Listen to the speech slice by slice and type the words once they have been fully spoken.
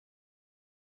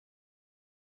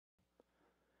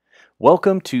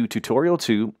Welcome to Tutorial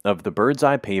 2 of the Bird's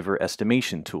Eye Paver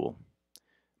Estimation Tool,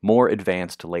 More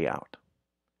Advanced Layout.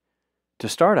 To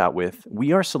start out with,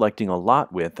 we are selecting a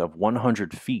lot width of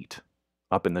 100 feet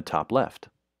up in the top left.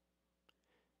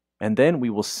 And then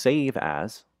we will save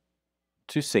as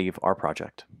to save our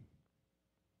project.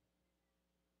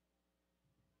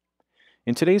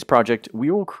 In today's project,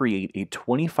 we will create a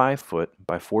 25-foot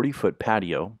by 40-foot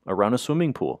patio around a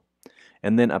swimming pool,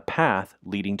 and then a path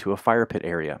leading to a fire pit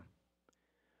area.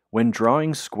 When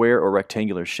drawing square or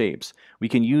rectangular shapes, we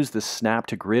can use the Snap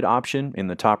to Grid option in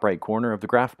the top right corner of the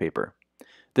graph paper.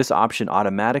 This option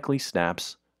automatically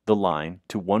snaps the line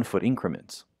to 1-foot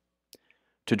increments.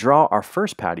 To draw our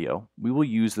first patio, we will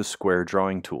use the Square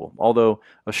Drawing tool, although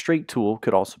a straight tool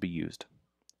could also be used.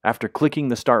 After clicking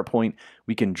the start point,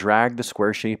 we can drag the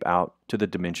square shape out to the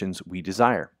dimensions we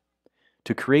desire.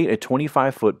 To create a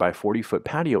 25-foot by 40-foot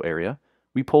patio area,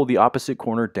 we pull the opposite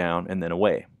corner down and then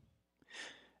away.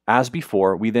 As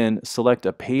before, we then select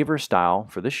a paver style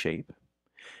for the shape,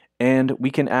 and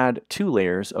we can add 2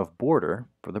 layers of border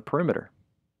for the perimeter.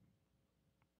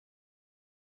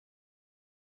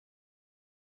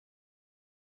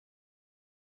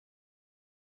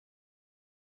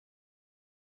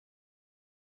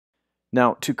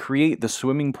 Now, to create the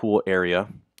swimming pool area,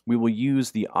 we will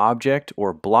use the object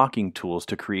or blocking tools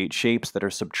to create shapes that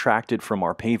are subtracted from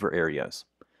our paver areas.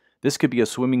 This could be a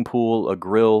swimming pool, a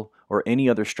grill, or any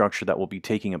other structure that will be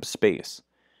taking up space.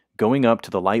 Going up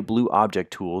to the light blue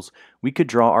object tools, we could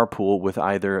draw our pool with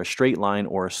either a straight line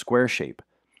or a square shape.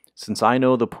 Since I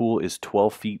know the pool is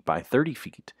 12 feet by 30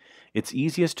 feet, it's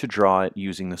easiest to draw it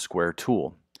using the square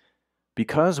tool.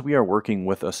 Because we are working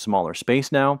with a smaller space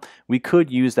now, we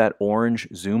could use that orange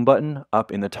zoom button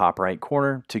up in the top right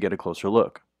corner to get a closer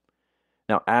look.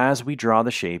 Now, as we draw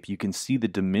the shape, you can see the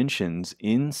dimensions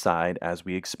inside as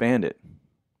we expand it.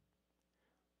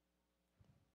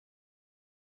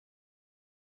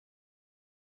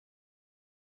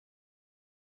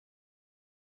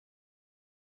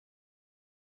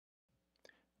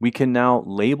 We can now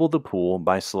label the pool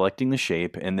by selecting the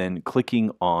shape and then clicking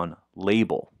on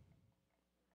Label.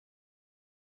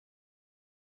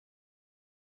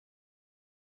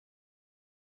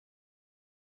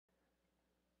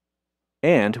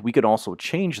 And we could also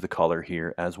change the color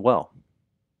here as well.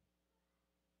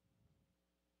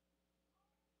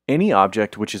 Any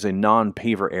object which is a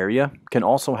non-paver area can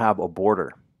also have a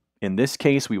border. In this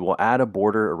case, we will add a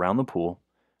border around the pool.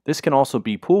 This can also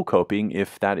be pool coping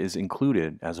if that is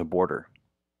included as a border.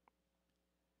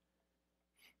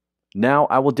 Now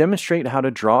I will demonstrate how to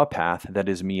draw a path that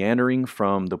is meandering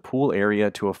from the pool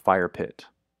area to a fire pit.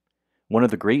 One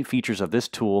of the great features of this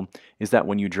tool is that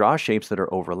when you draw shapes that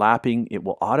are overlapping, it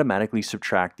will automatically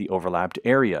subtract the overlapped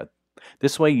area.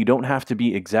 This way you don't have to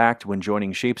be exact when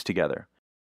joining shapes together.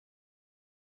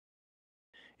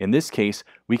 In this case,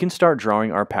 we can start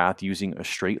drawing our path using a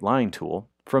straight line tool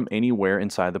from anywhere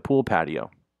inside the pool patio.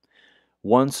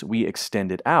 Once we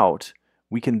extend it out,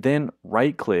 we can then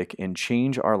right-click and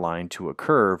change our line to a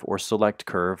curve or select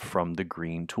curve from the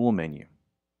green tool menu.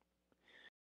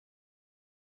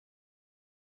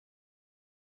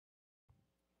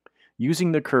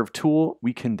 Using the curve tool,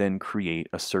 we can then create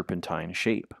a serpentine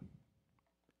shape.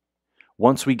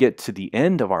 Once we get to the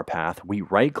end of our path, we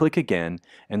right-click again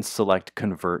and select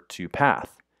Convert to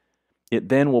Path. It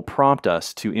then will prompt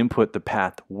us to input the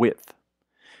path width,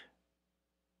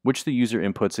 which the user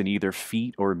inputs in either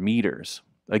feet or meters.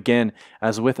 Again,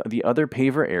 as with the other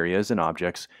paver areas and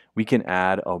objects, we can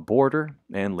add a border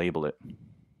and label it.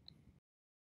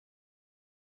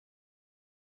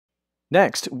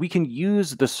 Next, we can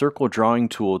use the circle drawing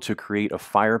tool to create a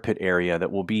fire pit area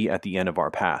that will be at the end of our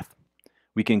path.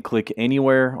 We can click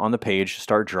anywhere on the page to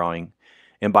start drawing,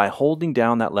 and by holding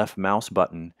down that left mouse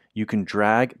button, you can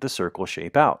drag the circle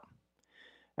shape out.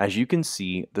 As you can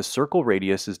see, the circle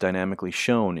radius is dynamically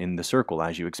shown in the circle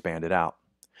as you expand it out.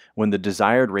 When the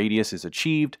desired radius is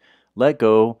achieved, let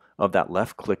go of that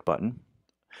left click button.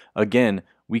 Again,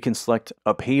 we can select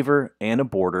a paver and a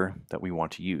border that we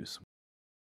want to use.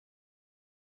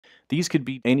 These could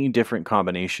be any different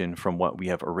combination from what we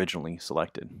have originally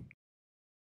selected.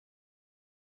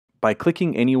 By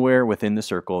clicking anywhere within the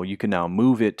circle, you can now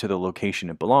move it to the location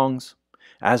it belongs.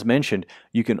 As mentioned,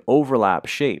 you can overlap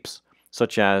shapes,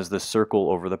 such as the circle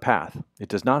over the path. It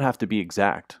does not have to be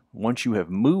exact. Once you have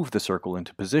moved the circle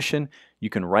into position, you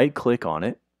can right-click on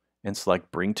it and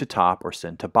select Bring to Top or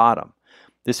Send to Bottom.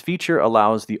 This feature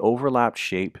allows the overlapped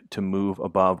shape to move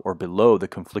above or below the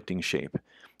conflicting shape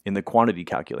in the quantity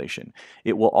calculation.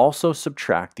 It will also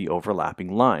subtract the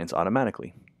overlapping lines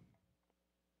automatically.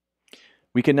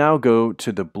 We can now go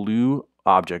to the blue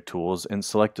object tools and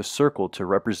select a circle to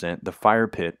represent the fire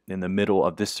pit in the middle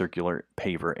of this circular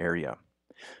paver area.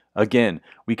 Again,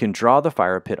 we can draw the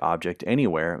fire pit object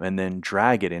anywhere and then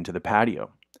drag it into the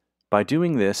patio. By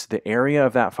doing this, the area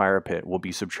of that fire pit will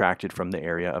be subtracted from the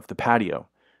area of the patio,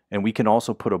 and we can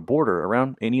also put a border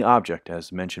around any object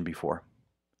as mentioned before.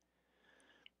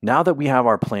 Now that we have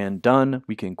our plan done,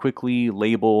 we can quickly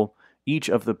label each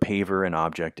of the paver and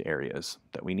object areas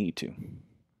that we need to.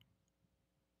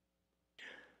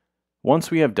 Once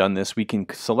we have done this, we can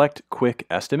select Quick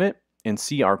Estimate and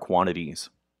see our quantities.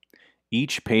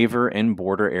 Each paver and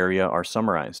border area are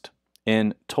summarized,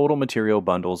 and total material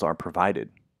bundles are provided.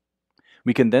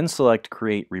 We can then select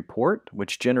Create Report,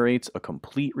 which generates a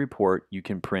complete report you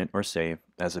can print or save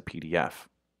as a PDF.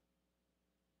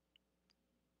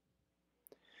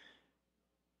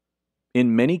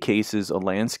 In many cases, a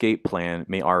landscape plan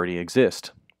may already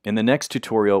exist. In the next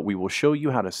tutorial, we will show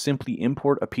you how to simply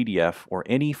import a PDF or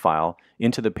any file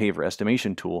into the Paver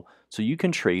estimation tool so you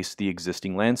can trace the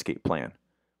existing landscape plan.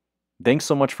 Thanks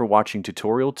so much for watching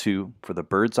tutorial 2 for the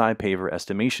Bird's Eye Paver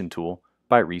estimation tool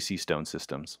by Reese Stone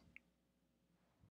Systems.